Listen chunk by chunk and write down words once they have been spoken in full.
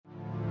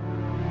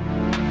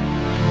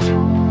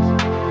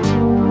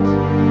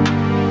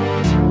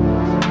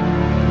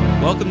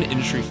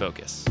Industry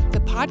Focus,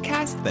 the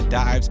podcast that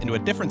dives into a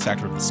different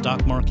sector of the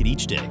stock market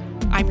each day.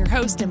 I'm your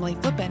host, Emily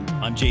Flippen.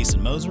 I'm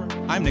Jason Moser.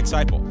 I'm Nick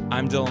Seipel.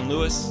 I'm Dylan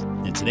Lewis.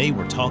 And today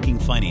we're talking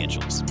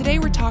financials. Today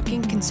we're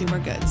talking consumer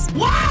goods.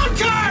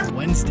 Wildcard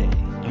Wednesday.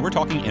 And we're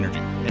talking energy.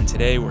 And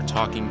today we're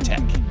talking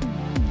tech.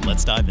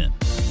 Let's dive in.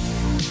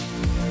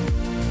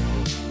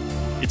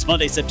 It's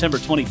Monday, September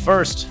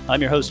 21st. I'm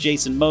your host,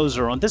 Jason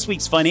Moser. On this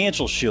week's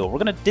Financial Show, we're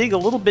going to dig a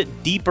little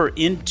bit deeper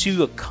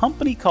into a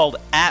company called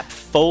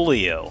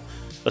AppFolio,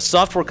 a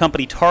software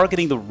company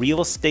targeting the real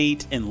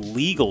estate and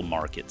legal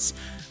markets.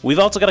 We've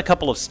also got a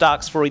couple of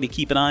stocks for you to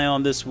keep an eye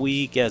on this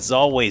week. As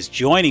always,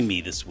 joining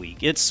me this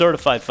week, it's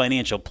certified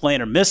financial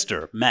planner,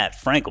 Mr. Matt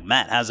Frankel.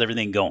 Matt, how's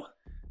everything going?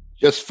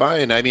 Just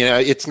fine. I mean,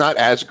 it's not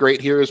as great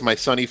here as my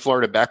sunny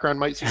Florida background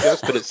might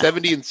suggest, but it's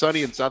 70 and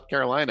sunny in South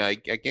Carolina. I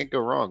can't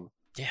go wrong.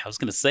 Yeah, I was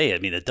going to say, I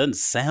mean, it doesn't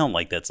sound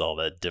like that's all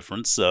that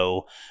different.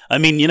 So, I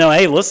mean,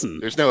 hey, listen.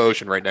 There's no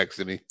ocean right next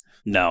to me.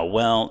 No,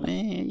 well,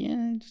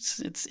 yeah,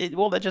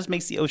 well, that just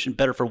makes the ocean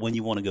better for when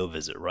you want to go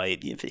visit, right?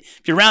 If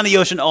you're around the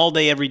ocean all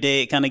day, every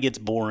day, it kind of gets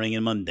boring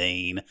and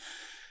mundane.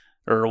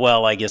 Or,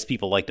 well, I guess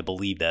people like to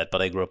believe that,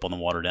 but I grew up on the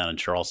water down in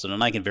Charleston,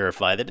 and I can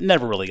verify that it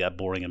never really got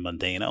boring and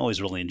mundane. I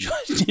always really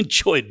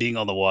enjoyed being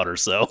on the water,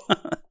 so...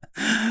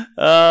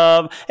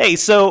 Hey,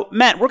 so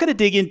Matt, we're going to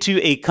dig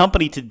into a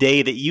company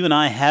today that you and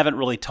I haven't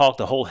really talked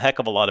a whole heck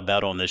of a lot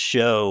about on this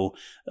show.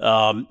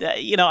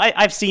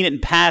 I've seen it in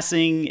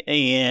passing,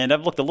 and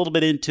I've looked a little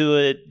bit into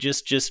it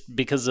just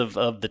because of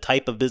the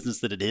type of business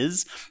that it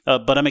is.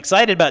 But I'm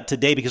excited about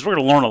today because we're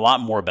going to learn a lot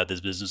more about this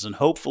business, and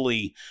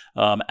hopefully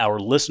our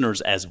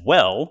listeners as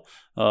well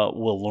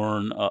will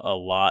learn a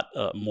lot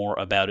more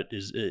about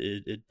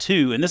it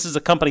too. And this is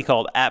a company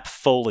called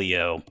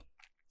AppFolio.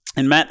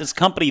 And Matt, this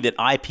company that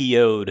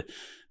IPO'd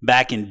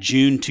back in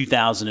June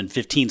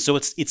 2015, so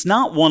it's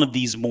not one of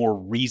these more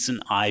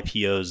recent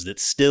IPOs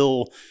that's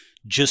still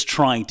just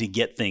trying to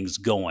get things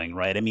going,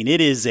 right? I mean,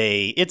 it's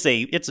a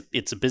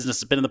business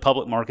that's been in the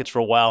public markets for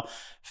a while,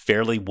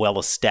 fairly well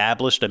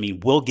established. I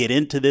mean, we'll get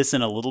into this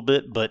in a little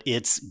bit, but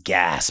it's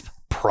gasp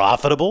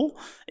profitable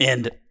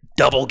and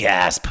double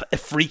gasp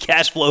free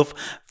cash flow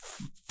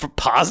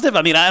positive.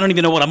 I mean, I don't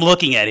even know what I'm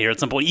looking at here at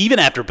some point, even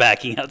after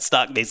backing out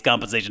stock-based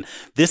compensation.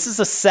 This is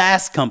a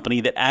SaaS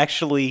company that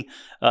actually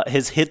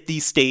has hit the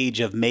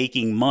stage of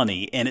making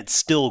money, and it's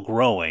still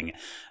growing.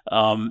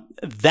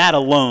 That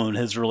alone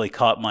has really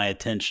caught my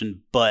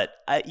attention. But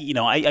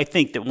I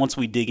think that once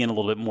we dig in a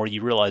little bit more,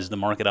 you realize the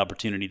market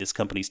opportunity this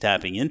company's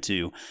tapping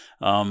into.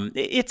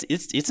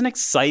 It's an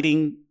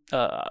exciting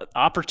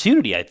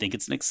opportunity. I think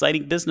it's an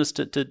exciting business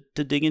to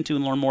dig into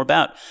and learn more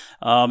about.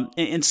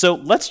 And so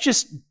let's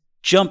just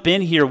jump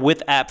in here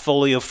with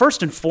AppFolio.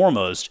 First and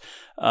foremost,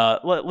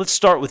 let's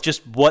start with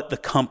just what the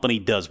company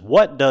does.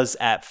 What does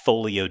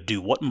AppFolio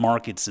do? What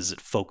markets is it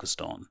focused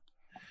on?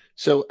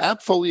 So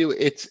AppFolio,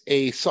 it's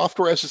a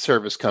software as a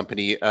service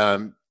company.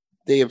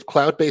 They have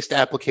cloud-based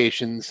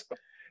applications.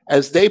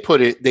 As they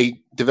put it,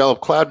 they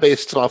develop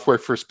cloud-based software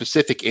for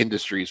specific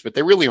industries, but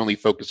they really only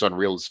focus on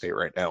real estate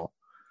right now.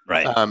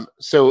 Right.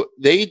 So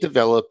they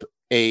develop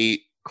a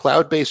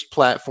cloud-based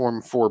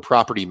platform for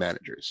property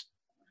managers,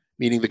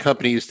 meaning the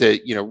companies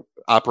that,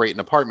 operate an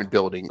apartment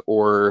building,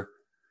 or,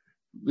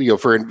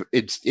 for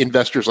it's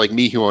investors like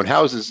me who own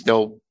houses,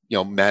 they'll,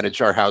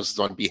 manage our houses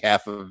on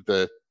behalf of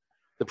the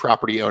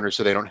property owner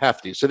so they don't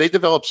have to. So they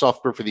develop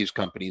software for these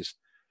companies.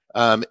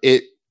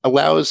 It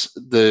allows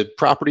the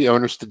property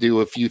owners to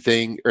do a few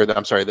things,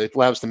 it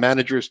allows the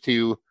managers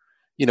to,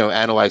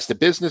 analyze the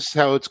business,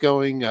 how it's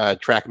going,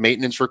 track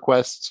maintenance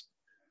requests.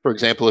 For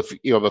example, if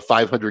you have a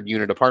 500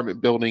 unit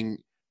apartment building,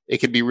 it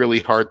can be really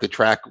hard to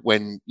track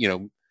when,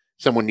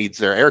 someone needs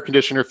their air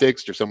conditioner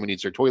fixed or someone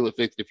needs their toilet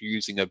fixed if you're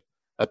using a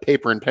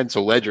paper and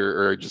pencil ledger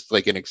or just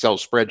like an Excel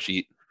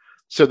spreadsheet.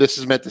 So this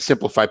is meant to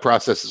simplify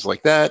processes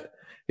like that.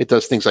 It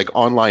does things like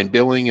online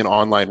billing and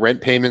online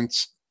rent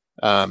payments.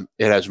 It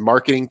has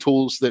marketing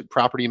tools that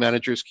property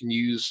managers can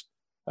use.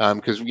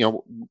 Because,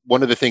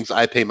 one of the things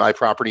I pay my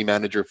property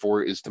manager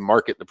for is to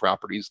market the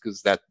properties,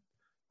 because that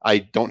I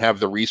don't have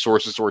the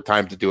resources or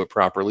time to do it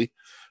properly.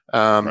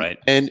 Right.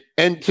 And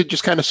to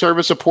just kind of serve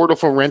as a portal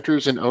for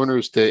renters and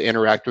owners to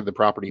interact with the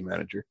property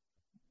manager.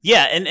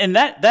 Yeah, and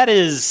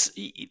that's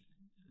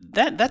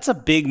a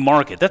big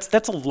market.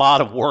 That's a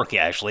lot of work,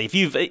 actually. If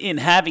you've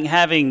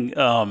having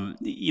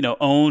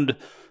owned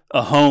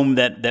a home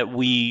that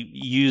we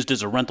used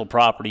as a rental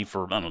property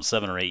for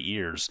 7 or 8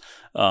 years,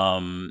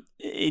 and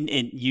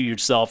you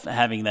yourself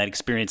having that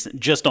experience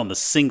just on the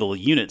single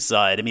unit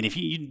side. I mean, if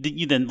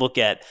you then look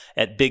at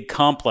big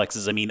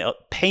complexes, I mean,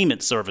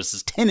 payment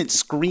services, tenant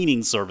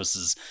screening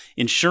services,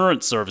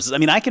 insurance services. I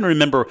mean, I can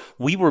remember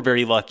we were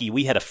very lucky.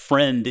 We had a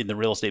friend in the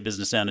real estate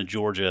business down in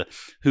Georgia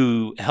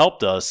who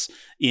helped us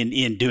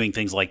in doing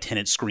things like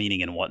tenant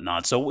screening and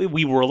whatnot. So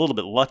we were a little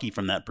bit lucky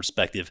from that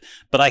perspective,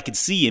 but I could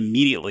see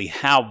immediately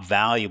how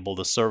valuable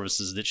the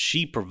services that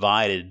she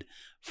provided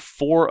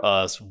for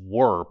us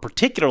were,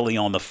 particularly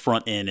on the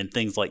front end and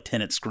things like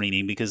tenant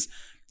screening, because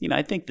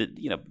I think that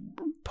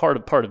part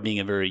of being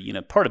a very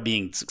part of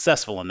being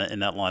successful in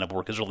that line of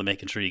work is really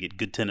making sure you get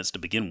good tenants to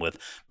begin with.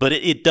 But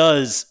it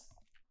does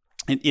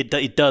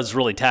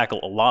really tackle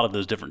a lot of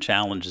those different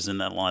challenges in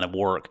that line of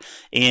work,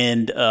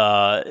 and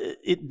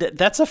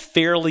that's a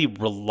fairly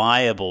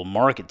reliable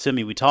market to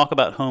me. We talk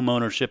about home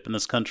ownership in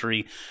this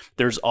country.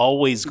 There's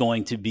always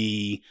going to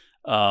be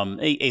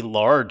a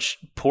large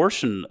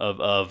portion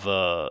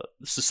of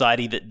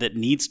society that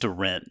needs to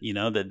rent,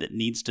 that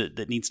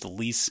needs to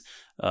lease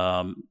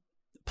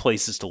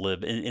places to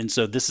live, and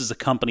so this is a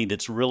company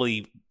that's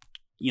really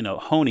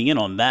honing in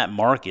on that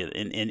market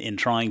and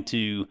trying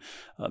to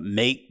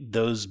make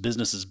those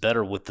businesses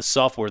better with the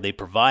software they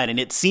provide. And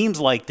it seems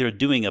like they're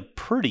doing a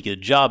pretty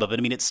good job of it.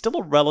 I mean, it's still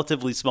a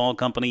relatively small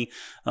company.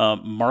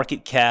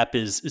 Market cap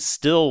is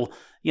still,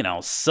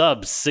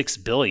 sub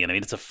 $6 billion. I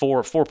mean, it's a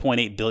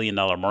 $4.8 billion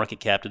market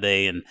cap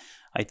today. And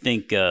I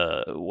think,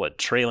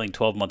 trailing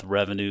 12-month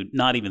revenue,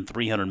 not even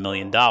 $300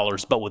 million.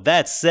 But with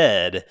that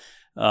said,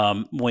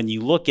 when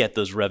you look at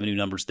those revenue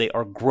numbers, they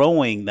are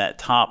growing that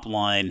top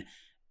line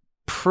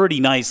pretty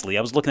nicely.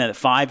 I was looking at a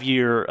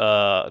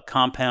 5-year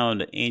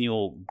compound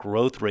annual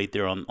growth rate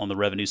there on the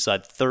revenue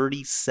side,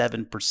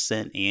 37%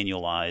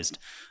 annualized,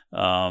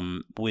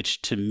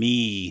 which to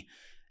me,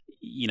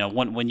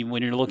 when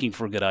you're looking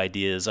for good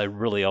ideas, I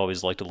really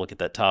always like to look at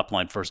that top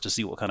line first to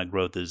see what kind of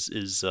growth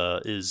is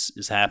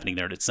happening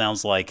there. And it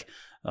sounds like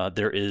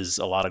there is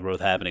a lot of growth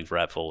happening for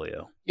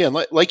AppFolio. Yeah,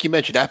 like you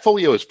mentioned,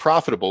 AppFolio is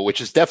profitable,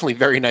 which is definitely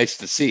very nice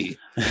to see.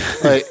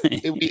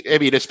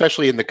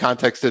 Especially in the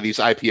context of these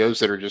IPOs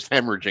that are just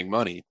hemorrhaging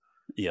money.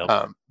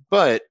 Yeah.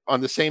 But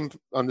on the same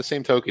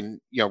token,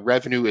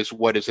 revenue is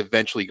what is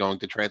eventually going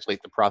to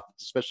translate to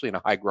profits, especially in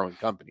a high growing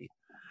company.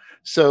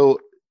 So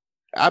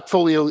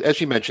AppFolio,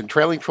 as you mentioned,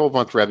 trailing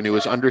 12-month revenue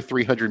is under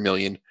 $300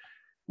 million,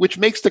 which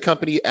makes the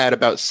company at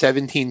about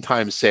 17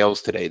 times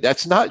sales today.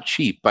 That's not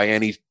cheap by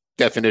any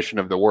definition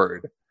of the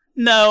word.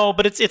 No,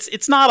 but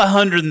it's not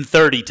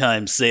 130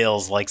 times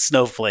sales like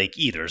Snowflake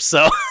either.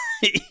 So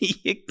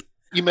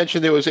you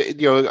mentioned there was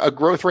a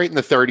growth rate in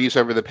the 30s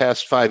over the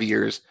past 5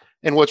 years.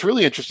 And what's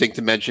really interesting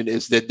to mention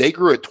is that they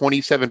grew at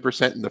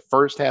 27% in the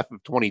first half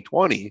of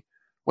 2020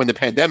 when the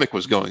pandemic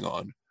was going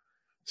on.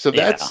 So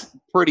that's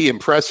pretty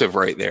impressive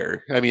right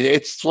there. I mean,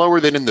 it's slower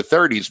than in the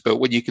 30s, but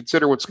when you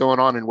consider what's going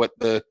on and what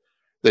the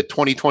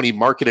 2020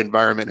 market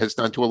environment has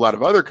done to a lot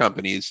of other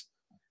companies,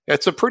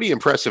 that's a pretty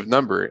impressive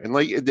number.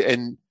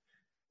 And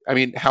I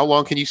mean, how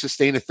long can you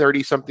sustain a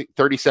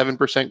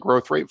 37%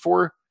 growth rate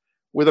for?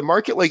 With a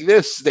market like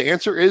this, the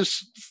answer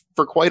is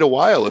for quite a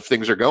while if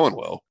things are going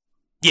well.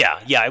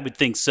 Yeah, I would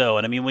think so.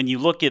 And I mean, when you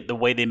look at the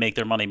way they make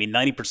their money, I mean,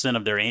 90%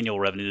 of their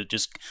annual revenue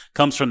just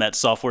comes from that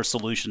software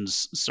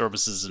solutions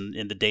services and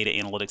the data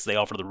analytics they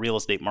offer the real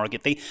estate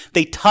market.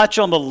 They touch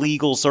on the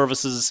legal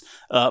services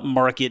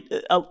market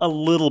a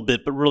little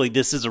bit, but really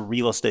this is a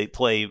real estate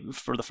play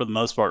for the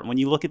most part. And when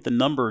you look at the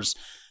numbers,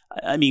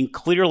 I mean,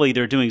 clearly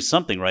they're doing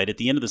something right. At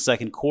the end of the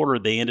second quarter,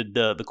 they ended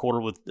the quarter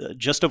with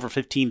just over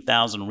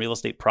 15,000 real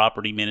estate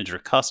property manager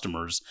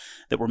customers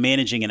that were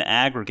managing an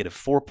aggregate of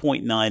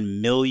 4.9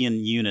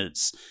 million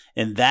units,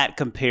 and that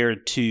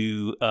compared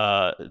to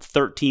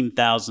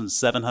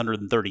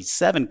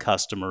 13,737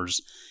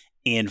 customers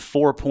and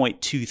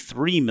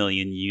 4.23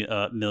 million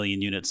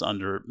units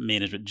under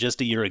management just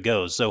a year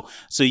ago. So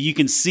you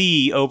can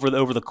see over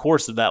the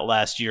course of that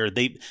last year,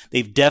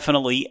 they've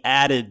definitely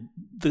added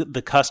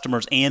the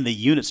customers and the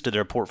units to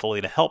their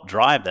portfolio to help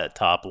drive that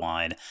top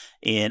line.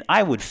 And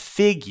I would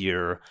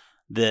figure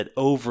that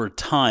over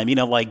time,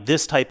 like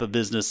this type of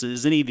business,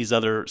 as any of these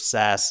other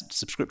SaaS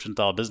subscription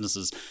style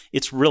businesses,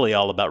 it's really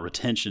all about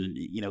retention,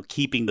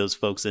 keeping those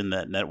folks in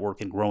that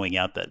network and growing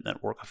out that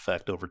network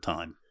effect over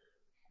time.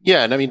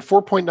 Yeah, and I mean,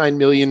 4.9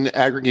 million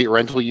aggregate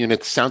rental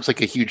units sounds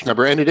like a huge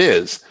number, and it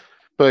is.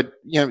 But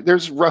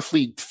there's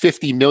roughly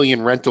 50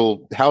 million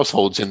rental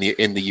households in the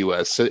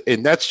U.S.,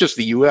 and that's just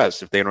the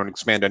U.S. if they don't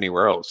expand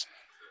anywhere else.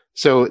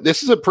 So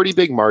this is a pretty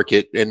big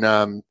market,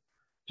 and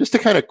just to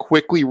kind of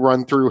quickly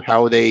run through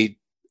how they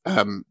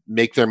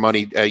make their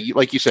money,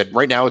 like you said,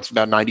 right now it's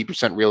about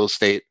 90% real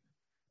estate.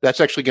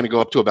 That's actually going to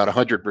go up to about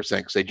 100%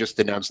 because they just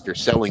announced they're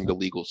selling the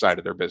legal side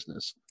of their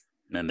business.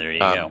 And there you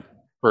go.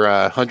 For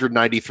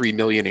 $193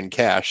 million in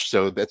cash.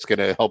 So that's going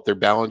to help their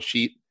balance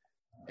sheet,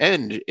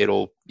 and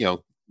it'll,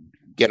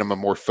 get them a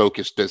more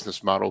focused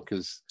business model.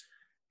 Because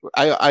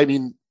I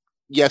mean,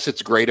 yes,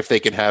 it's great if they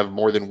can have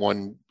more than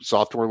one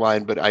software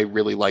line, but I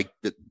really like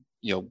that,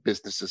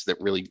 businesses that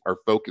really are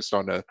focused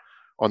on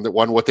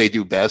what they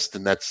do best.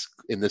 And that's,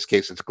 in this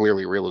case, it's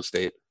clearly real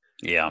estate.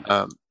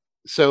 Yeah.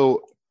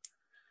 So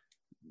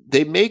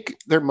they make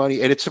their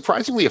money, and it's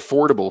surprisingly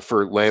affordable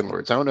for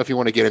landlords. I don't know if you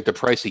want to get into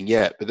pricing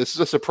yet, but this is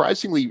a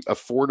surprisingly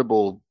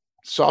affordable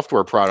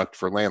software product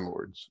for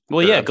landlords.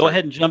 Well, yeah, go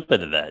ahead and jump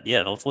into that.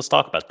 Yeah, let's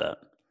talk about that.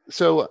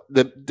 So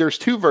there's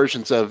two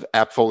versions of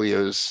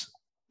AppFolio's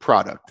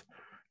product.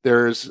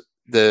 There's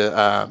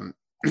the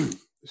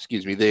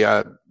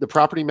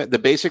the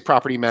basic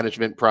property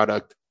management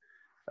product.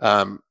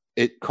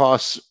 It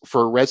costs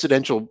for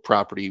residential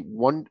property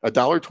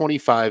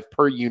 $1.25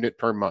 per unit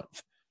per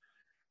month.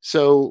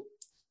 So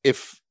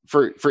if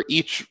for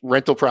each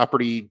rental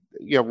property,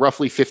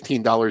 roughly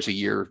 $15 a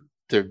year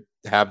to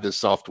have this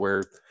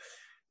software,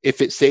 if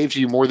it saves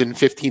you more than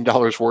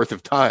 $15 worth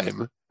of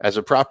time as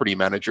a property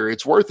manager,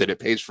 it's worth it. It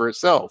pays for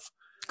itself.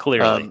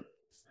 Clearly.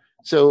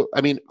 So, I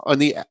mean,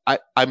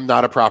 I'm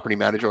not a property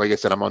manager. Like I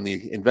said, I'm on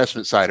the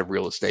investment side of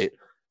real estate,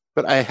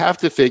 but I have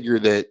to figure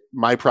that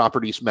my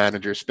properties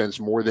manager spends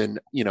more than,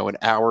 an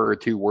hour or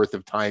two worth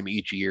of time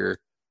each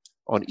year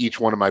on each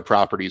one of my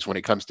properties when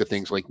it comes to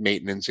things like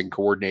maintenance and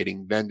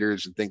coordinating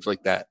vendors and things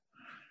like that.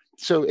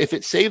 So if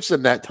it saves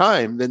them that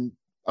time, then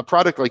a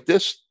product like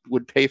this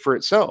would pay for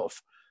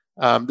itself.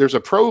 There's a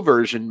pro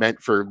version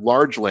meant for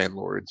large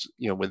landlords,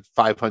 with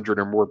 500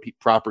 or more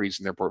properties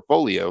in their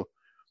portfolio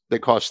that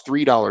costs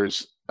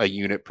 $3 a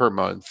unit per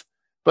month,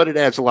 but it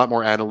adds a lot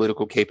more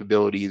analytical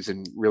capabilities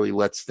and really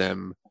lets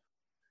them,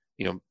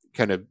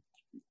 kind of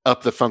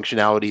up the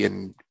functionality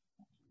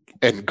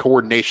and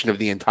coordination of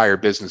the entire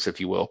business, if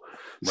you will.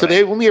 So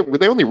they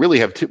only really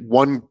have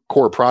one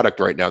core product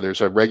right now.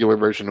 There's a regular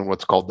version and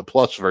what's called the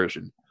Plus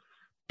version,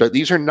 but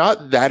these are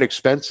not that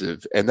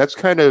expensive. And that's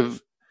kind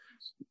of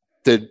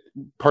the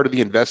part of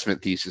the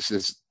investment thesis,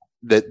 is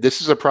that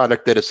this is a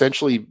product that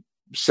essentially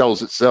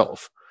sells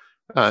itself.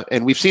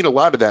 And we've seen a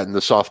lot of that in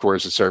the software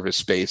as a service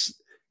space.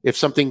 If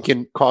something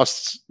can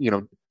cost,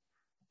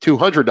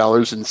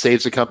 $200 and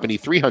saves a company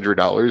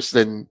 $300,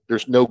 then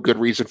there's no good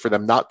reason for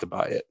them not to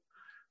buy it.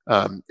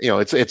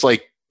 It's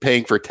like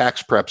paying for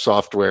tax prep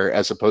software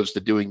as opposed to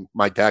doing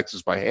my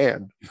taxes by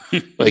hand.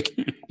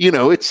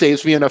 It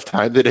saves me enough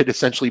time that it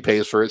essentially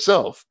pays for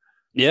itself.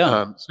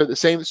 Yeah. So the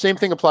same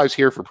thing applies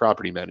here for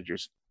property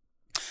managers.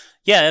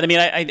 Yeah, I mean,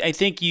 I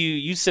think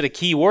you said a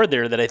key word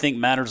there that I think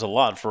matters a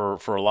lot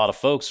for a lot of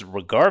folks,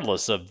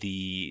 regardless of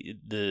the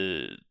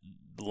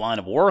line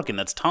of work, and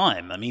that's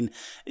time. I mean,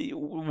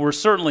 we're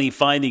certainly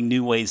finding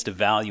new ways to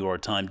value our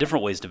time,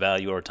 different ways to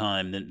value our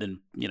time than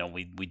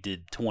we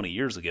did 20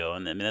 years ago,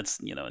 and I mean that's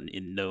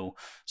in no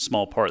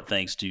small part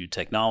thanks to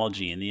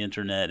technology and the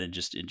internet and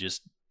just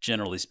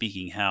generally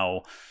speaking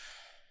how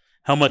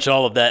much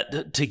all of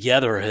that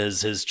together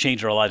has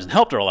changed our lives and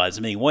helped our lives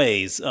in many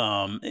ways.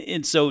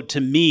 And so to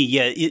me,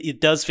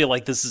 it does feel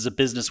like this is a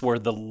business where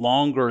the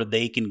longer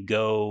they can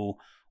go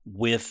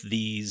with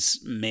these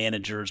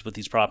managers, with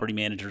these property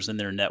managers in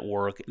their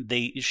network,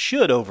 they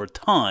should over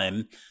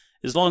time,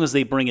 as long as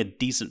they bring a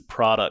decent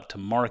product to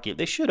market,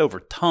 they should over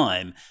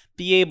time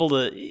be able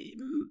to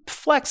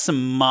flex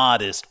some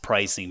modest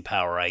pricing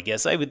power, I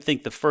guess. I would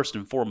think the first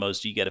and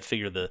foremost, you got to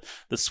figure the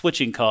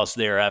switching costs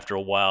there after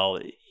a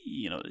while.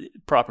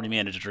 Property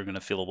managers are going to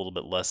feel a little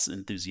bit less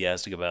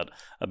enthusiastic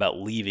about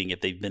leaving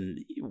if they've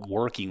been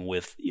working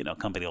with a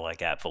company like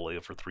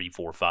AppFolio for 3,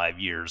 4, 5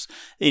 years.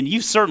 And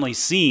you've certainly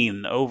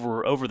seen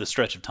over the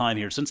stretch of time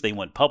here since they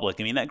went public.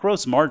 I mean, that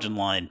gross margin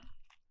line,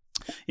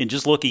 in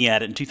just looking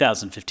at it in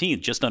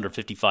 2015, just under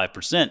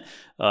 55%.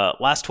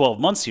 Last 12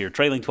 months here,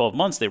 trailing 12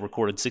 months, they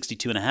recorded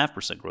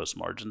 62.5% gross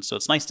margin. So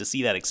it's nice to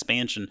see that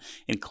expansion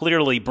and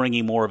clearly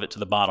bringing more of it to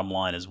the bottom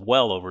line as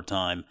well over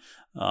time.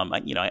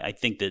 I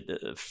think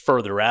that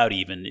further out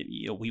even,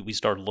 we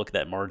start to look at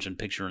that margin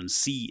picture and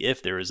see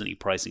if there is any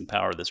pricing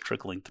power that's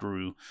trickling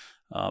through.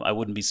 I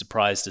wouldn't be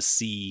surprised to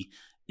see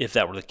if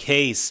that were the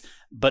case.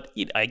 But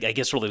I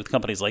guess really with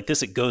companies like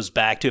this, it goes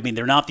back to, I mean,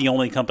 they're not the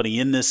only company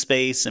in this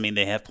space. I mean,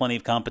 they have plenty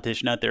of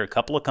competition out there. A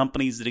couple of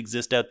companies that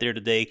exist out there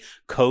today,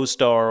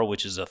 CoStar,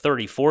 which is a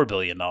 $34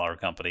 billion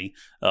company,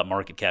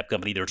 market cap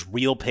company. There's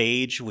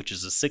RealPage, which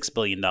is a $6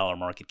 billion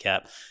market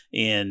cap.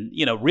 And,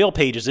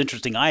 RealPage is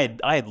interesting. I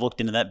had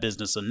looked into that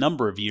business a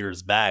number of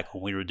years back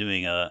when we were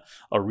doing a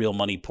real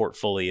money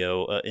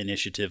portfolio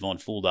initiative on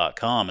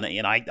Fool.com.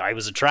 And I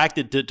was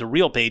attracted to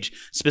RealPage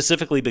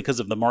specifically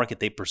because of the market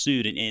they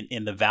pursued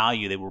and the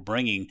value they were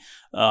bringing.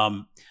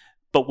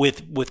 But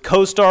with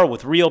CoStar,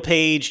 with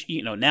RealPage,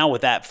 now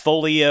with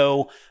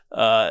AppFolio,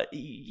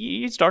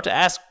 you start to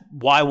ask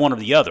why one or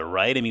the other,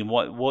 right? I mean,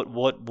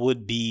 what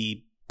would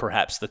be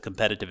perhaps the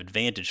competitive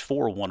advantage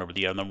for one over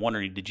the other? I'm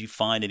wondering, did you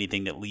find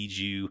anything that leads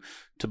you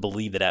to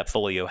believe that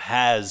AppFolio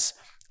has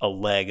a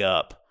leg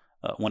up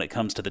when it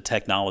comes to the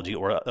technology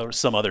or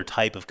some other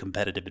type of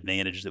competitive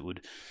advantage that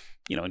would,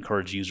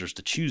 encourage users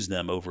to choose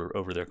them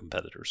over their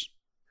competitors?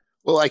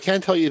 Well, I can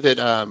tell you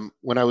that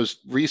when I was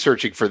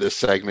researching for this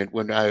segment,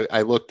 when I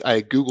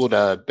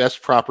Googled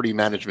best property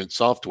management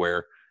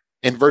software,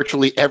 and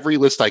virtually every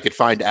list I could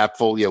find,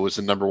 AppFolio was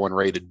the number one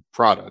rated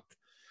product.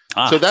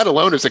 So that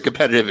alone is a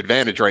competitive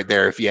advantage right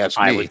there, if you ask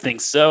me. I would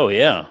think so,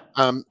 yeah.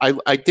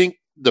 I think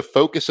the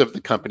focus of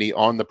the company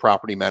on the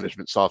property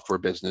management software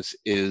business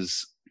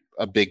is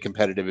a big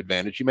competitive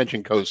advantage. You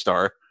mentioned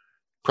CoStar.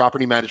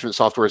 Property management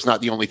software is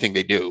not the only thing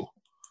they do.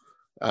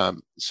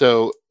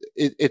 So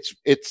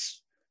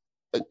it's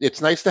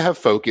nice to have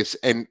focus,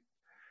 and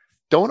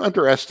don't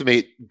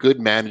underestimate good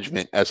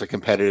management as a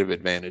competitive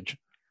advantage.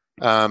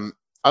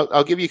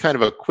 I'll give you kind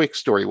of a quick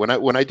story.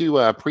 When I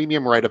do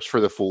premium write-ups for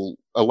the Fool,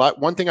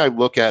 one thing I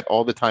look at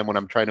all the time when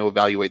I'm trying to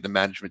evaluate the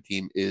management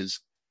team is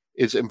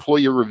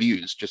employer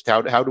reviews. Just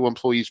how do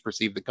employees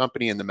perceive the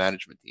company and the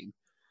management team?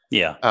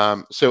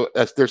 Yeah. So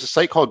there's a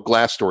site called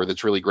Glassdoor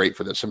that's really great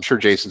for this. I'm sure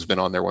Jason's been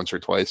on there once or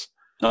twice.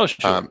 Oh,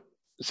 sure.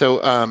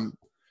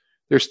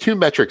 There's two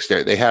metrics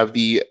there. They have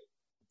a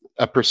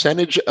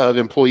percentage of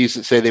employees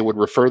that say they would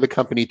refer the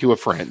company to a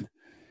friend,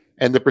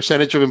 and the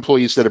percentage of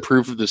employees that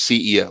approve of the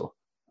CEO.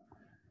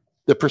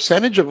 The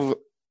percentage of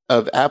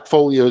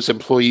AppFolio's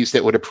employees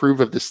that would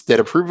approve of the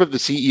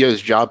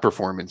CEO's job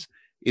performance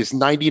is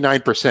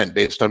 99%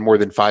 based on more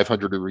than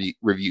 500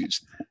 reviews.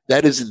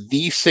 That is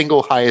the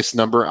single highest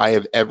number I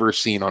have ever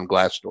seen on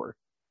Glassdoor.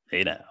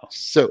 Hey now.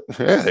 So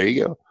there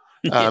you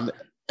go.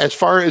 As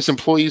far as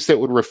employees that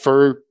would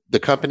refer the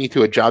company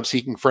to a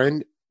job-seeking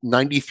friend,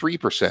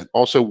 93%.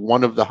 Also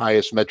one of the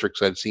highest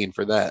metrics I've seen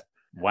for that.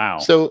 Wow.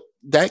 So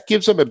that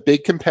gives them a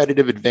big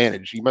competitive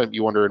advantage. You might be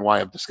wondering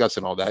why I'm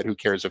discussing all that. Who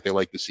cares if they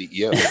like the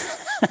CEO?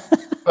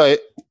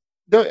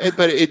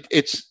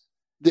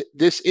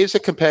 This is a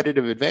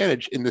competitive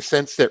advantage in the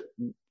sense that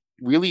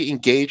really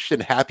engaged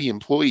and happy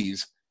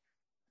employees,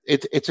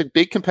 it's a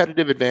big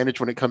competitive advantage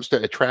when it comes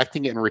to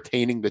attracting and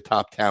retaining the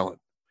top talent.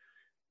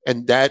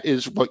 And that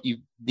is what you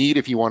need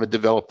if you want to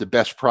develop the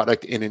best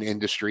product in an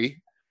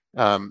industry.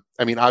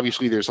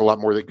 Obviously there's a lot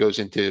more that goes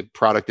into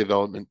product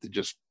development than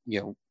just,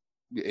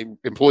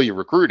 employee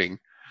recruiting,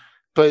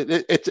 but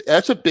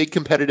that's a big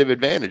competitive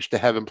advantage to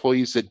have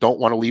employees that don't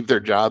want to leave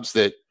their jobs,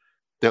 that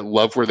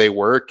love where they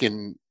work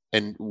and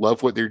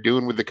love what they're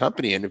doing with the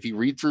company. And if you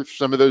read through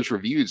some of those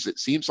reviews, it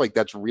seems like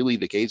that's really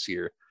the case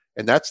here.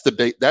 And that's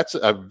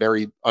a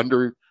very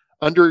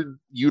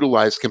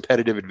underutilized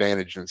competitive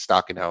advantage in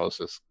stock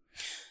analysis.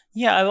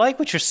 Yeah, I like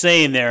what you're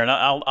saying there, and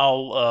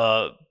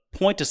I'll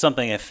point to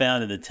something I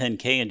found in the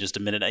 10K in just a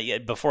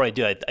minute. Before I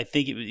do, I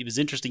think it was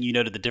interesting. You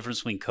noted the difference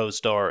between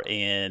CoStar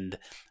and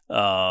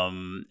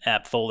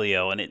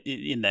AppFolio, and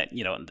in that,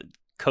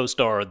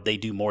 CoStar, they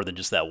do more than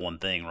just that one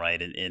thing,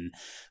 right? And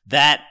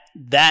that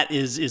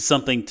is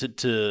something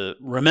to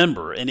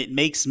remember, and it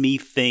makes me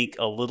think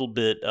a little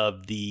bit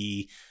of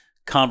the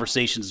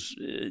conversations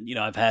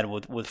I've had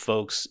with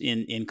folks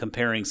in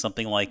comparing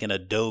something like an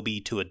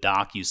Adobe to a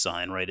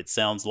DocuSign, right? It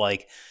sounds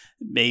like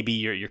maybe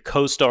your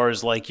CoStar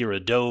is like your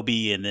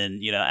Adobe, and then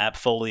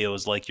AppFolio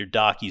is like your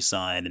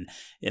DocuSign,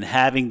 and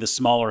having the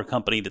smaller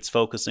company that's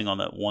focusing on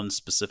that one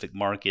specific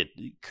market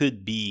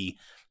could be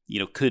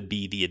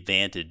the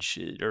advantage,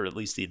 or at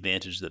least the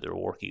advantage that they're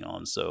working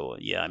on. So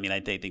yeah,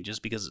 I think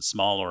just because it's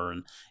smaller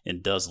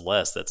and does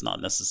less, that's not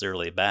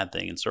necessarily a bad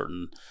thing, and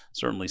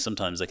certainly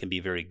sometimes that can be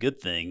a very good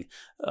thing.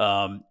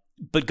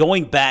 But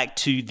going back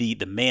to the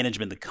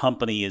management, the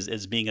company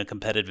as being a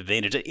competitive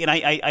advantage, and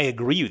I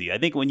agree with you. I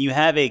think when you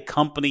have a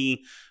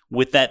company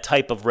with that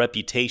type of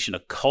reputation, a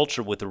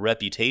culture with a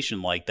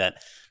reputation like that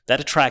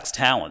attracts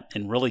talent,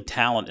 and really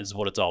talent is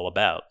what it's all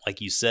about, like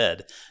you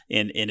said.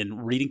 And in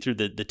reading through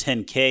the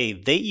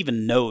 10K, they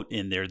even note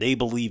in there, they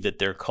believe that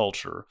their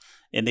culture,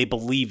 and they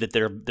believe that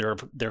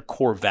their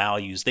core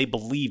values, they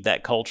believe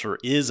that culture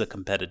is a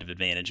competitive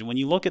advantage. And when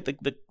you look at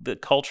the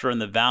culture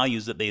and the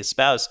values that they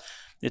espouse,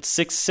 it's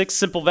six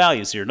simple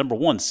values here. Number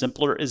 1,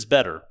 simpler is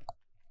better.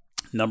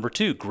 Number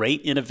 2,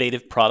 great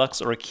innovative products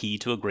are a key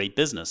to a great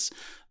business.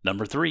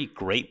 Number 3,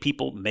 great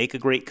people make a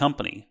great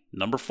company.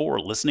 Number 4,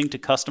 listening to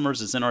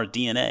customers is in our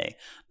DNA.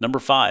 Number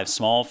 5,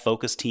 small,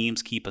 focused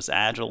teams keep us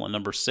agile. And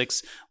number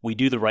 6, we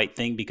do the right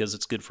thing because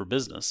it's good for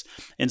business.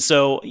 And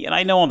so,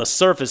 I know on the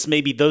surface,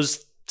 maybe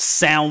those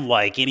sound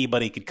like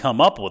anybody could come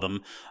up with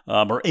them,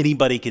 or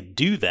anybody could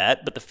do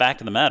that. But the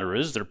fact of the matter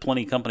is, there are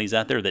plenty of companies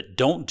out there that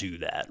don't do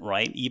that,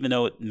 right? Even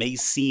though it may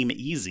seem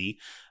easy,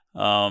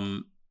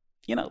 setting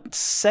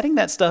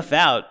that stuff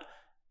out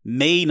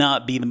may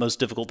not be the most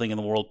difficult thing in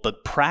the world,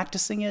 but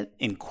practicing it,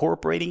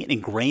 incorporating it,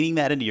 ingraining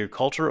that into your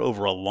culture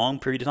over a long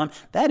period of time,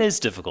 that is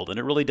difficult. And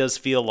it really does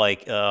feel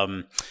like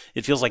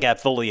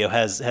AppFolio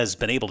has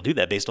been able to do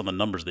that based on the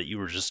numbers that you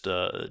were just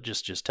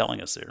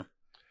telling us there.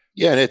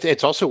 Yeah, and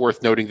it's also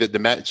worth noting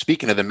that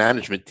speaking of the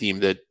management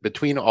team, that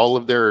between all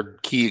of their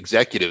key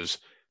executives,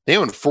 they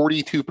own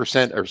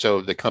 42% or so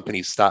of the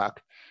company's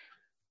stock.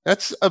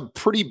 That's a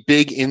pretty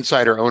big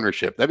insider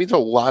ownership. That means a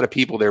lot of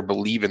people there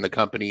believe in the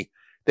company.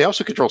 They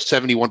also control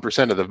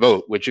 71% of the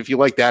vote, which, if you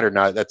like that or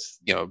not, that's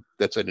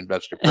an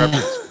investor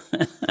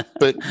preference.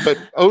 but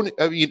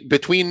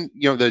between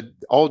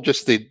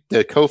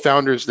the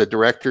co-founders, the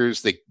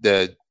directors,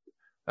 the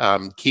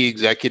key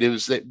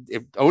executives,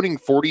 owning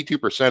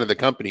 42% of the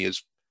company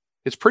is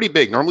pretty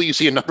big. Normally, you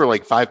see a number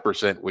like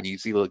 5% when you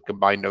see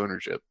combined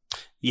ownership.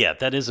 Yeah,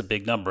 that is a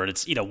big number. And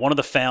it's, one of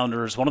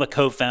the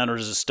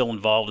co-founders is still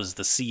involved as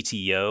the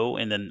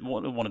CTO. And then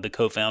one of the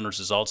co-founders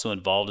is also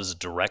involved as a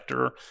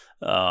director.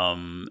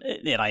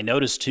 And I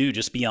noticed too,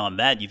 just beyond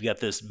that, you've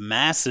got this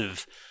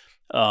massive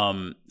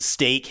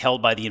stake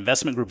held by the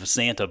investment group of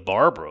Santa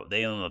Barbara.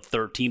 They own a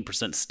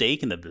 13%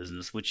 stake in the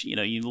business, which,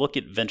 you look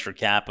at venture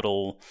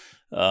capital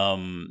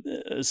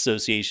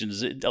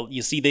associations.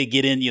 You see, they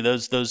get in,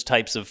 those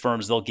types of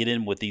firms, they'll get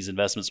in with these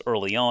investments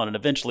early on, and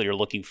eventually are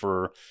looking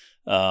for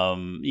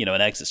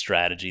an exit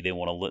strategy. They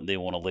want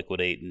to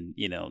liquidate and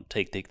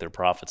take their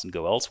profits and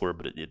go elsewhere.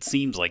 But it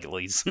seems like at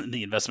least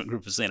the investment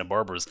group of Santa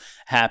Barbara is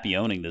happy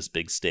owning this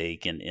big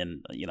stake,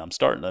 and I'm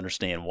starting to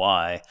understand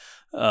why.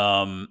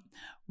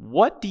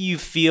 What do you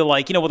feel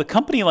like, with a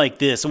company like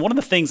this? And one of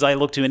the things I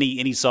look to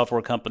any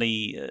software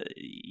company,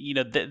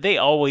 they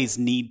always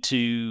need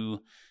to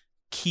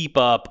keep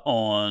up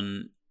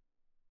on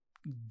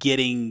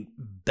getting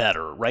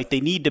better, right? They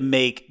need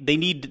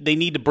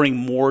to bring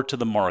more to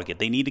the market.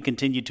 They need to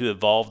continue to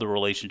evolve the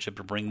relationship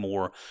to bring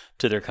more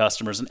to their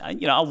customers. And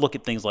I'll look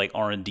at things like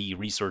R&D,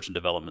 research and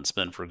development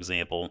spend, for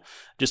example,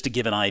 just to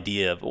give an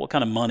idea of what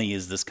kind of money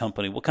is this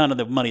company, what kind of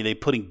the money they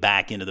putting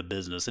back into the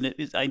business. And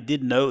I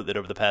did know that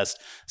over the past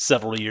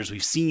several years,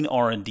 we've seen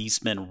R&D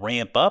spend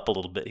ramp up a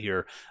little bit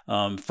here,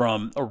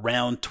 from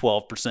around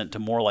 12% to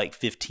more like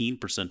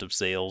 15% of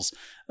sales.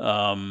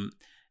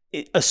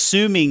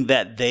 Assuming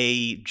that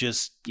they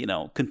just,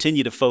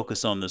 continue to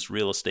focus on this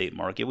real estate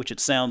market, which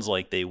it sounds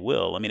like they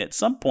will. I mean, at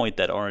some point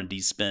that R&D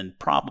spend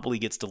probably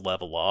gets to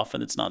level off,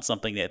 and it's not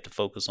something they have to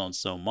focus on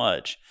so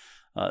much.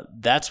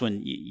 That's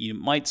when you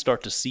might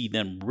start to see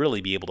them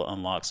really be able to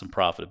unlock some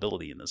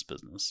profitability in this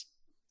business.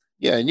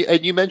 Yeah,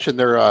 and you mentioned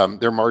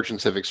their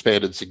margins have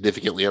expanded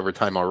significantly over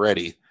time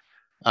already,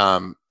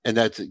 and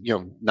that's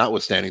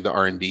notwithstanding the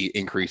R&D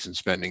increase in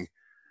spending,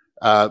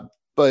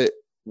 but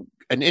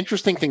an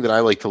interesting thing that I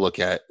like to look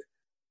at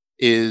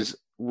is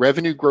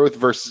revenue growth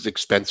versus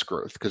expense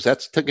growth, because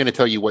that's going to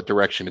tell you what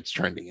direction it's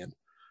trending in.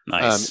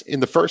 Nice. In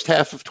the first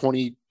half of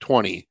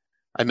 2020,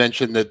 I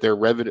mentioned that their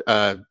revenue,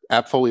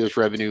 AppFolio's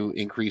revenue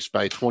increased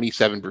by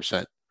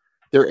 27%.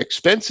 Their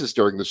expenses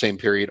during the same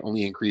period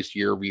only increased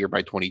year over year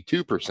by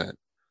 22%.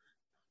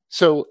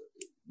 So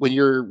when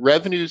your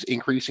revenue's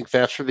increasing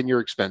faster than your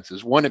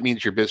expenses, one, it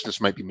means your business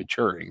might be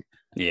maturing.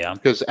 Yeah.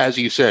 Because as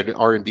you said,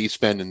 R&D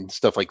spend and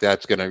stuff like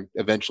that's going to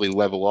eventually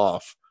level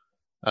off,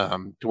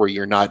 to where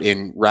you're not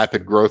in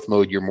rapid growth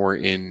mode. You're more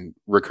in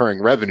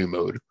recurring revenue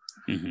mode.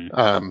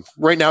 Mm-hmm.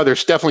 Right now, they're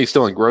definitely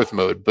still in growth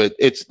mode, but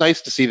it's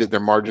nice to see that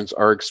their margins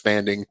are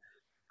expanding.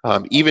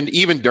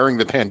 Even during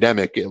the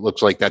pandemic, it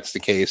looks like that's the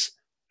case.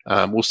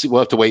 We'll see.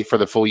 We'll have to wait for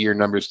the full year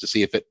numbers to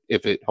see if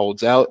it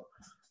holds out.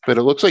 But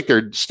it looks like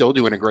they're still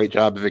doing a great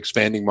job of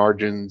expanding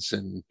margins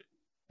and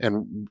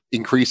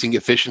increasing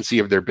efficiency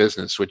of their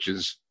business, which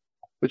is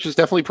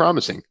definitely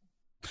promising.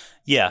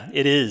 Yeah,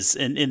 it is.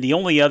 And the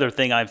only other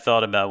thing I've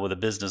thought about with a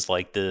business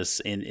like this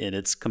and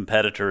its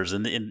competitors,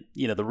 and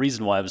the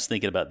reason why I was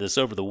thinking about this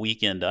over the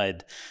weekend,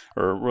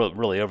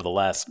 really over the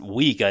last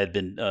week, I had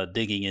been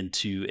digging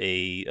into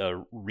a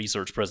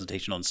research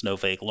presentation on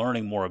Snowflake,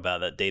 learning more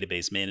about that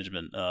database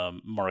management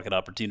market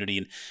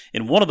opportunity.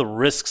 And one of the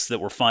risks that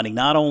we're finding,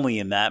 not only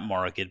in that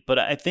market, but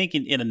I think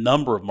in a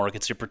number of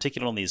markets here,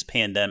 particularly in this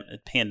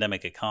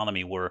pandemic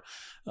economy where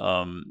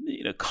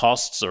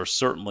costs are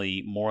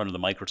certainly more under the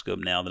microscope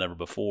now than ever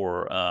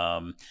before.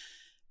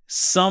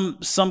 Some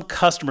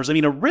customers,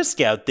 a risk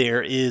out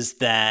there is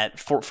that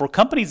for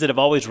companies that have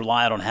always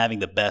relied on having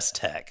the best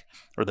tech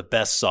or the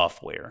best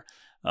software,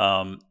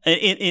 and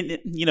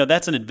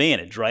that's an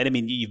advantage, right?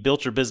 You've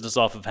built your business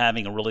off of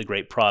having a really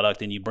great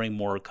product, and you bring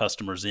more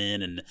customers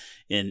in,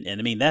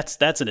 and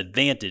that's an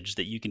advantage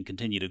that you can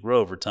continue to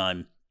grow over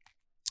time.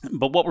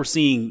 But what we're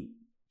seeing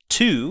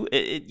too,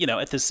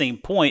 at the same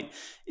point,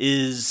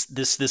 is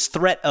this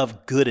threat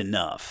of good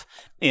enough.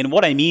 And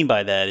what I mean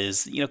by that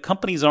is,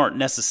 companies aren't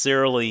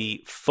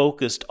necessarily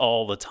focused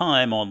all the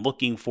time on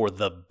looking for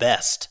the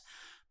best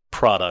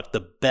product,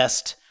 the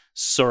best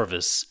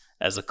service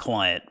as a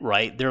client,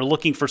 right? They're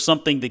looking for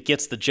something that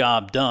gets the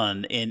job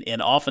done,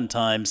 and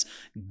oftentimes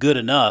good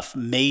enough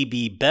may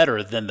be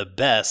better than the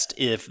best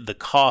if the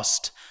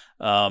cost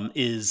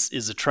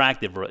is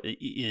attractive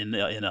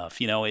enough.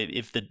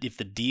 If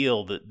the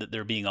deal that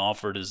they're being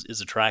offered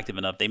is attractive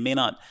enough, they may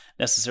not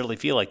necessarily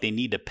feel like they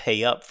need to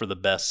pay up for the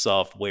best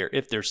software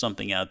if there's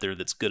something out there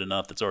that's good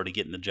enough that's already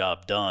getting the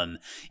job done.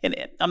 And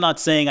I'm not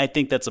saying I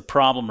think that's a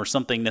problem or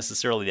something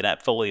necessarily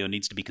that AppFolio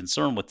needs to be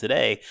concerned with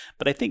today,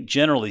 but I think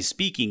generally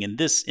speaking, in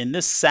this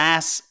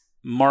SaaS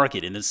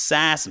market, in this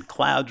SaaS and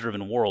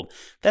cloud-driven world,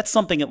 that's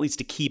something at least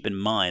to keep in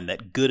mind,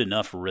 that good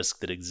enough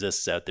risk that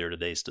exists out there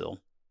today still.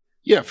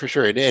 Yeah, for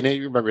sure. And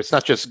remember, it's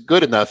not just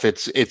good enough.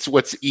 It's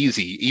what's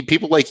easy.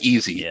 People like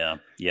easy. Yeah.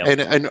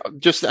 And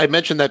just, I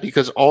mentioned that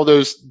because all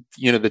those,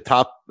 the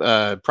top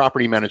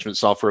property management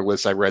software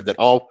lists I read that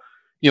all,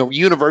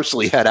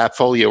 universally had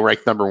AppFolio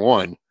ranked number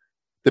one.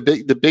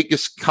 The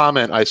biggest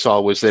comment I saw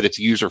was that it's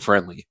user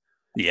friendly.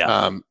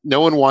 Yeah.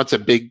 No one wants a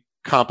big,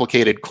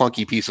 complicated,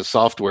 clunky piece of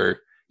software,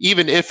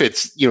 even if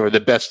it's,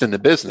 the best in the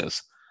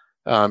business.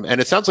 And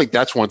it sounds like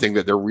that's one thing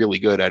that they're really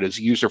good at, is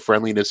user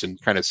friendliness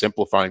and kind of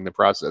simplifying the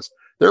process.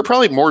 There are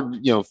probably more,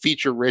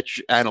 feature rich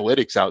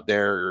analytics out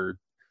there, or,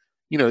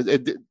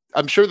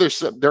 I'm sure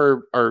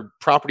there are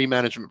property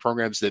management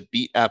programs that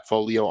beat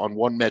AppFolio on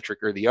one metric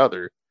or the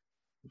other.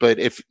 But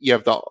if you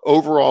have the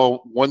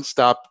overall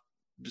one-stop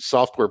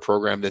software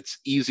program that's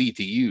easy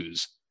to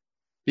use.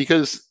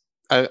 Because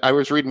I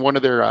was reading one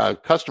of their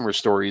customer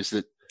stories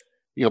that,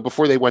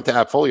 before they went to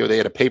AppFolio, they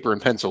had a paper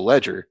and pencil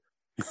ledger.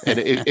 And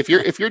if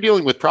you're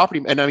dealing with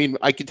property, and I mean,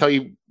 I can tell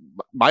you,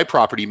 my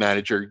property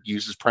manager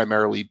uses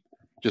primarily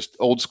just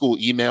old school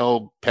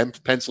email,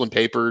 pencil and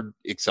paper,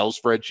 Excel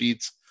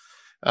spreadsheets.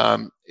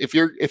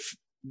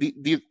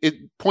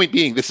 Point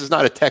being, this is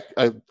not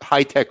a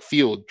high tech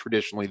field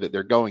traditionally that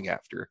they're going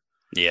after.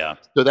 Yeah.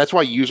 So that's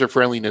why user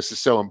friendliness is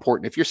so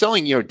important. If you're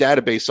selling,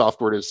 database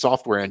software to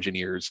software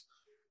engineers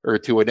or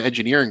to an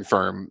engineering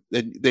firm,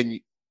 then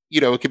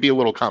it could be a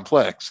little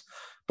complex.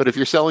 But if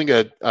you're selling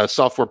a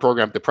software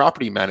program to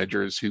property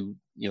managers who,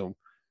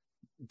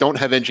 don't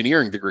have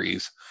engineering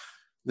degrees,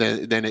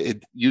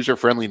 then user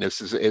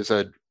friendliness is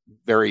a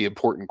very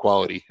important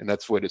quality. And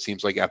that's what it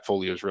seems like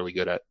AppFolio is really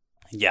good at.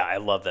 Yeah, I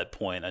love that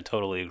point. I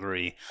totally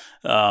agree.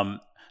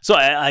 So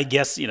I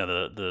guess,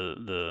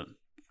 the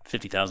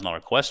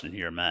 $50,000 question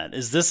here, Matt,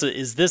 is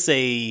this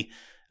a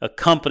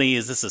company?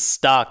 Is this a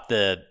stock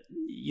that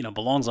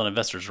belongs on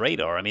investors'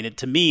 radar? I mean,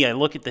 to me, I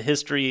look at the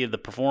history of the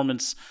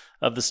performance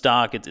of the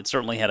stock. It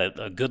certainly had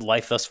a good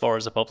life thus far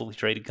as a publicly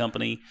traded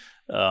company.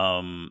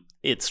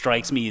 It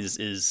strikes me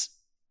as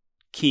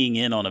keying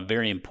in on a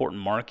very important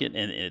market,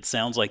 and it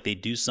sounds like they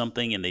do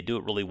something and they do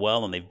it really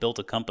well, and they've built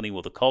a company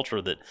with a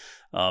culture that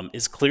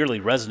is clearly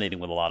resonating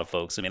with a lot of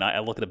folks. I mean, I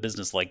look at a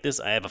business like this,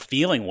 I have a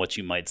feeling what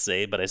you might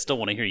say, but I still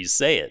want to hear you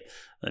say it.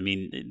 I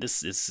mean,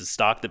 this is a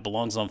stock that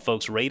belongs on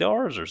folks'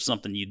 radars, or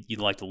something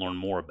you'd like to learn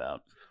more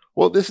about?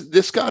 Well,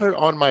 this got it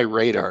on my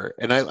radar,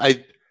 and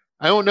I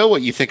don't know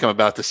what you think I'm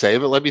about to say,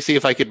 but let me see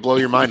if I could blow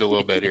your mind a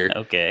little bit here.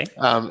 Okay.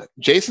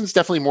 Jason's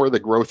definitely more the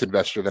growth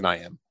investor than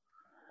I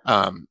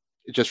am.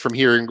 Just from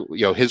hearing,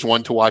 his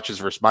one to watches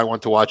versus my one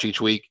to watch each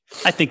week.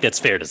 I think that's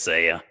fair to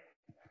say, yeah.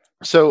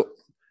 So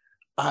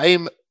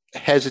I'm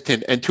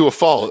hesitant, and to a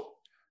fault,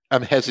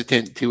 I'm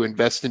hesitant to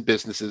invest in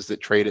businesses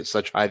that trade at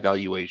such high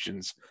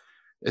valuations,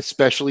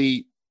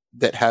 especially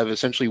that have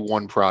essentially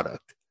one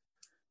product.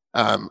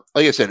 Like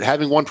I said,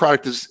 having one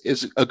product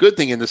is a good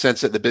thing in the sense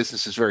that the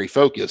business is very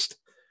focused.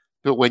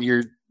 But when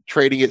you're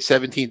trading at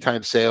 17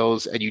 times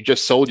sales and you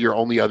just sold your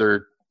only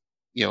other,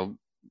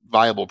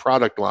 viable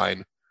product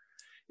line,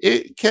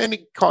 it kind of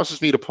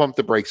causes me to pump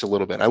the brakes a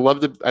little bit. I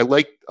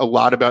like a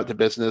lot about the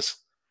business,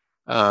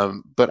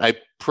 but I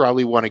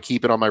probably want to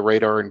keep it on my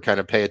radar and kind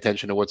of pay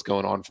attention to what's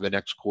going on for the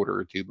next quarter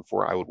or two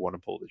before I would want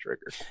to pull the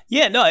trigger.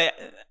 Yeah,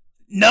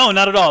 no,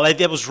 not at all.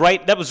 That was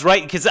right.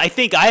 Because I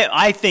think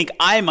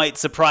I might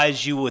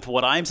surprise you with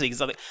what I'm saying.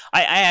 Because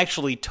I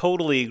actually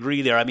totally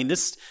agree there. I mean,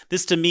 this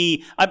to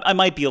me, I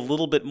might be a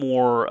little bit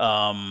more.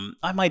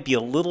 I might be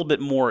a little bit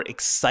more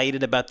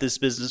excited about this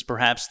business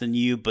perhaps than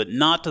you, but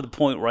not to the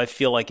point where I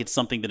feel like it's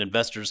something that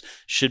investors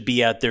should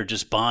be out there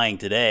just buying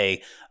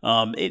today.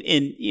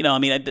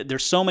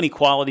 There's so many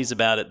qualities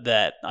about it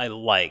that I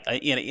like.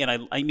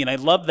 I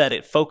love that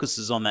it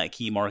focuses on that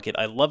key market.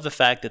 I love the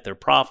fact that they're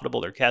profitable,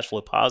 they're cash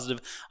flow positive.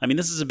 I mean,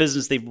 this is a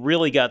business, they've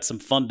really got some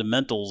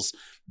fundamentals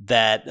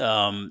that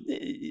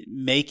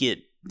make it,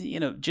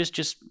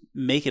 just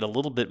make it a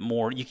little bit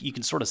more, you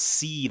can sort of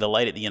see the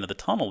light at the end of the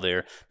tunnel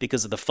there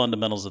because of the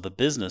fundamentals of the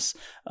business.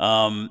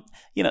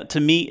 To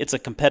me, it's a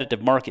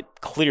competitive market,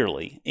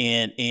 clearly,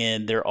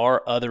 and there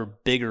are other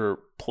bigger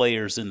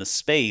players in the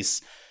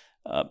space.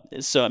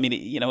 So, I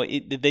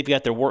mean, they've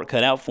got their work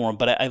cut out for them,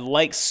 but I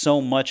like so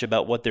much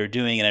about what they're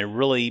doing. And I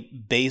really,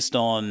 based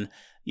on,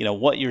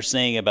 what you're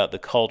saying about the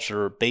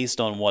culture, based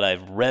on what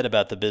I've read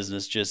about the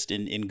business, just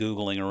in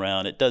Googling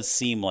around, it does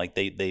seem like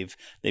they've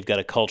got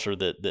a culture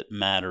that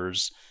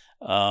matters.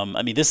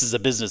 This is a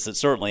business that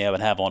certainly I would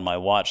have on my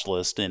watch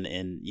list, and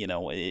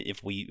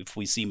if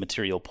we see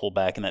material pull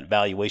back and that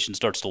valuation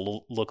starts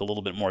to look a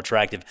little bit more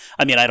attractive.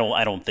 I mean, I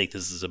don't think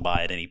this is a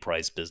buy at any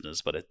price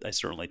business, but I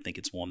certainly think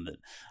it's one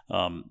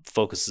that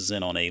focuses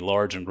in on a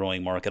large and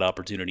growing market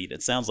opportunity.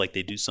 That sounds like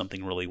they do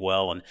something really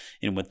well,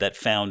 and with that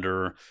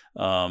founder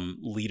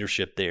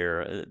leadership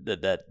there,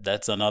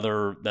 that's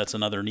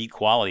another neat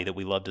quality that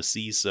we love to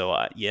see. So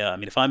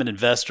if I'm an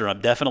investor,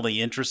 I'm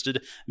definitely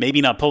interested.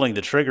 Maybe not pulling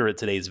the trigger at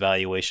today's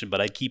valuation, but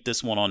I'd keep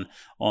this one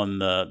on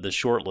the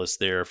short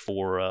list there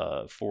for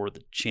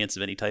the chance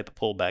of any type of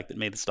pullback that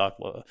made the stock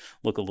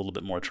look a little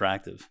bit more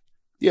attractive.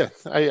 Yeah,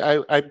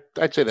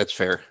 I'd say that's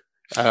fair.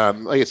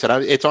 Like I said,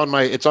 it's on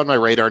my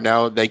radar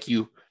now. Thank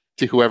you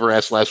to whoever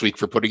asked last week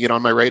for putting it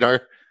on my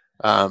radar.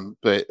 But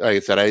like I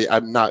said,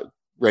 I'm not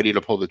ready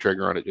to pull the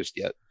trigger on it just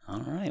yet.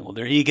 All right. Well,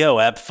 there you go.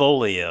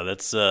 AppFolio.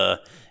 That's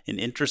an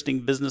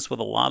interesting business with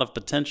a lot of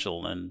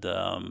potential. And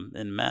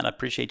Matt, I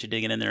appreciate you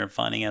digging in there and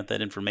finding out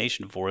that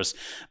information for us.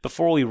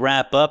 Before we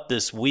wrap up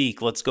this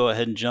week, let's go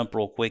ahead and jump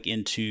real quick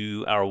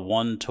into our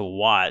one to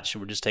watch.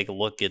 We'll just take a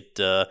look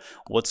at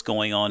what's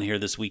going on here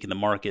this week in the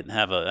market and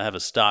have a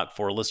stock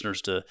for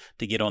listeners to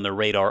get on their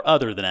radar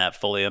other than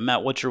AppFolio.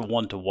 Matt, what's your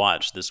one to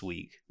watch this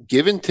week?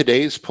 Given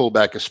today's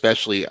pullback,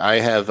 especially, I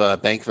have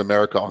Bank of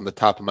America on the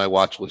top of my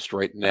watch list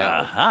right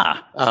now.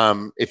 Aha.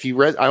 If you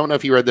read, I don't know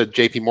if you read the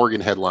JP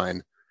Morgan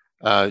headline.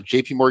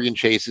 JP Morgan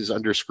Chase is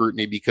under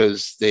scrutiny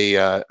because they,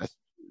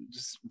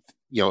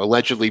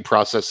 allegedly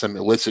processed some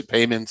illicit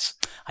payments.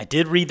 I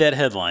did read that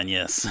headline,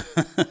 yes.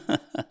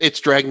 It's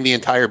dragging the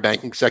entire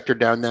banking sector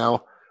down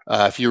now.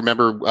 If you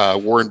remember,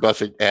 Warren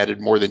Buffett added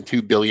more than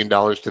 $2 billion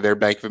to their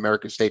Bank of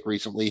America stake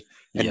recently.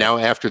 And now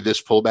after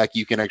this pullback,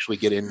 you can actually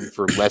get in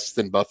for less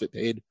than Buffett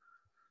paid.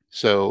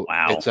 So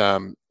wow.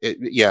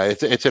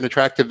 It's an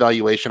attractive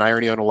valuation. I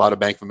already own a lot of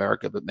Bank of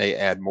America, but may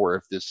add more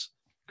if this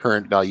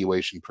current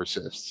valuation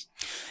persists.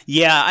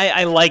 Yeah,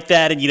 I like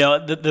that. And,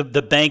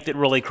 the bank that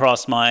really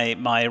crossed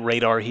my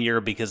radar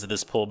here because of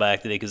this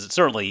pullback today, because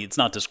it's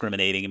not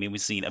discriminating. I mean, we've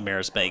seen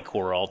Ameris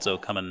Bancorp also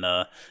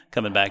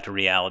coming back to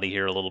reality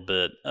here a little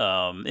bit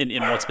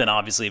in what's been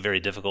obviously a very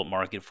difficult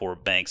market for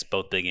banks,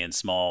 both big and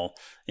small.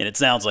 And it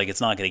sounds like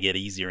it's not going to get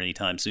easier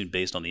anytime soon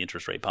based on the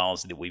interest rate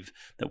policy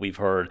that we've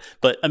heard.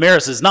 But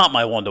Ameris is not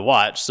my one to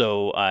watch,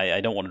 so I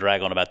don't want to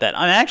drag on about that.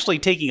 I'm actually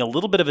taking a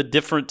little bit of a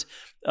different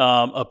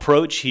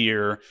approach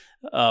here.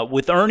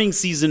 With earnings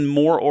season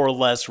more or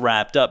less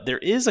wrapped up, there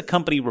is a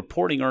company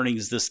reporting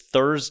earnings this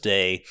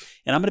Thursday,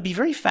 and I'm going to be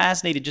very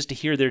fascinated just to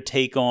hear their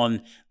take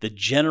on the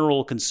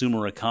general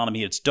consumer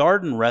economy. It's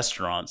Darden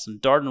Restaurants,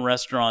 and Darden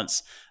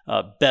Restaurants,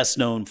 best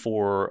known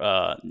for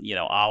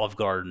Olive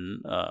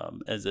Garden,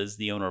 as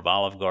the owner of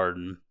Olive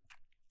Garden.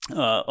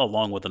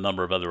 Along with a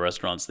number of other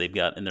restaurants they've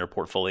got in their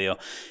portfolio.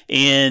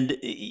 And,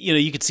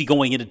 you could see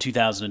going into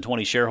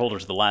 2020,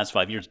 shareholders of the last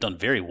 5 years done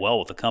very well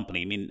with the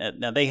company. I mean,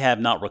 now they have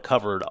not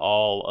recovered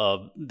all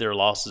of their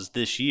losses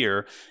this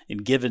year.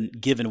 And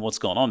given what's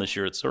going on this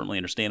year, it's certainly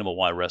understandable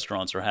why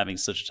restaurants are having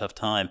such a tough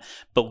time.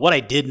 But what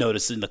I did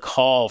notice in the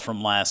call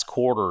from last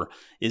quarter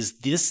is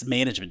this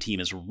management team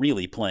is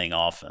really playing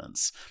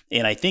offense.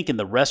 And I think in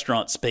the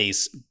restaurant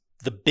space,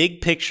 the big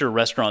picture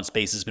restaurant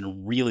space has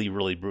been really,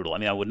 really brutal. I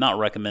mean, I would not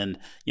recommend,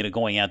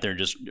 going out there and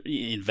just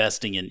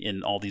investing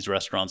in all these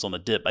restaurants on the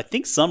dip. I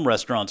think some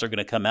restaurants are going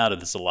to come out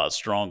of this a lot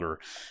stronger.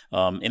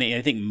 And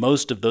I think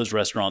most of those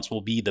restaurants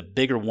will be the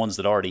bigger ones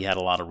that already had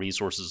a lot of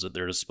resources at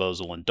their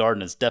disposal. And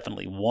Darden is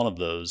definitely one of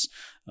those.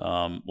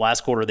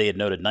 Last quarter, they had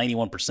noted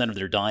 91% of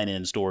their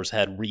dine-in stores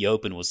had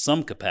reopened with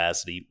some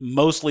capacity.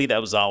 Mostly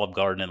that was Olive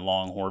Garden and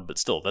Longhorn, but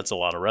still, that's a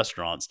lot of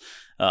restaurants.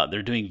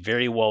 They're doing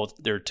very well with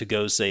their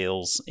to-go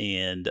sales,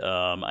 and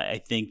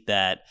I think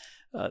that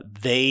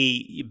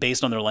they,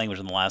 based on their language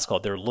in the last call,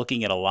 they're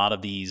looking at a lot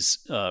of these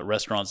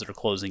restaurants that are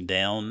closing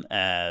down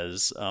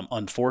as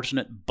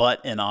unfortunate,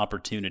 but an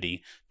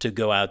opportunity to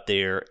go out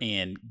there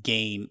and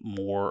gain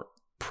more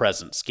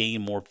presence,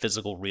 gain more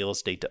physical real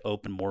estate to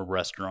open more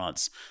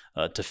restaurants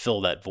to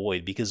fill that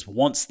void. Because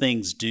once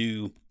things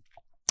do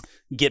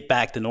get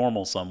back to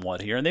normal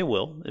somewhat here, and they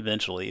will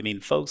eventually, I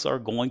mean, folks are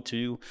going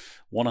to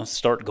want to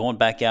start going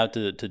back out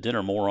to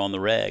dinner more on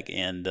the reg.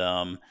 And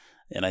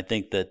I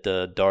think that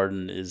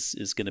Darden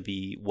is going to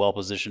be well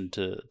positioned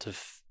to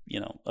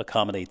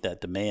accommodate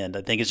that demand.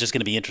 I think it's just going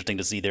to be interesting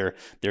to see their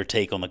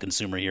take on the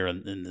consumer here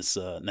in this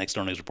next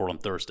earnings report on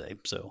Thursday.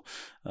 So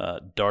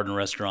Darden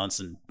Restaurants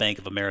and Bank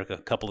of America,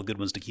 a couple of good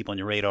ones to keep on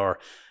your radar.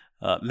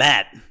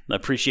 Matt, I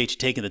appreciate you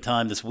taking the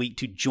time this week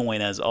to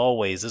join. As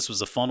always, this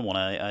was a fun one.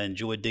 I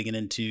enjoyed digging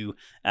into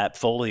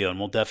Appfolio, and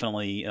we'll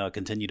definitely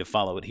continue to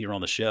follow it here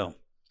on the show.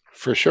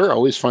 For sure.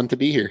 Always fun to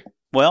be here.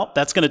 Well,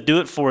 that's going to do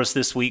it for us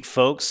this week,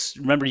 folks.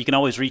 Remember, you can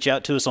always reach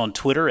out to us on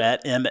Twitter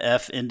at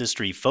MF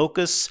Industry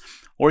Focus,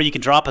 or you can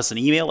drop us an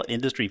email at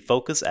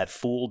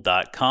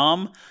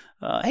industryfocus@fool.com.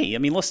 Hey, I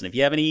mean, listen, if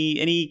you have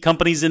any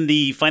companies in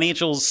the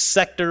financial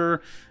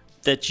sector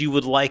that you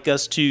would like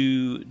us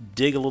to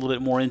dig a little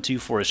bit more into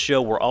for a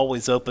show, we're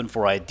always open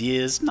for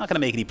ideas. Not going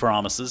to make any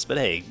promises, but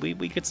hey,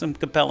 we get some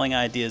compelling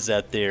ideas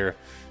out there.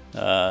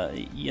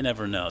 You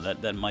never know.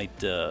 That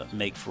might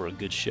make for a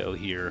good show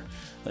here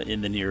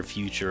in the near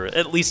future,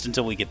 at least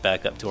until we get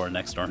back up to our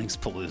next earnings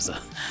palooza.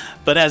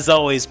 But as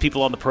always,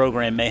 people on the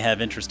program may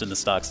have interest in the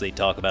stocks they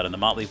talk about, and the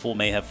Motley Fool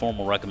may have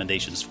formal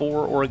recommendations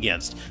for or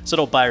against, so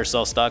don't buy or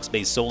sell stocks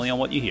based solely on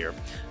what you hear.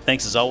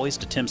 Thanks as always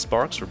to Tim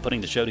Sparks for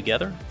putting the show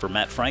together. For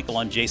Matt Frankel,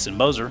 I'm Jason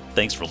Moser.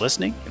 Thanks for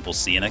listening, and we'll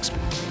see you next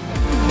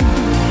week.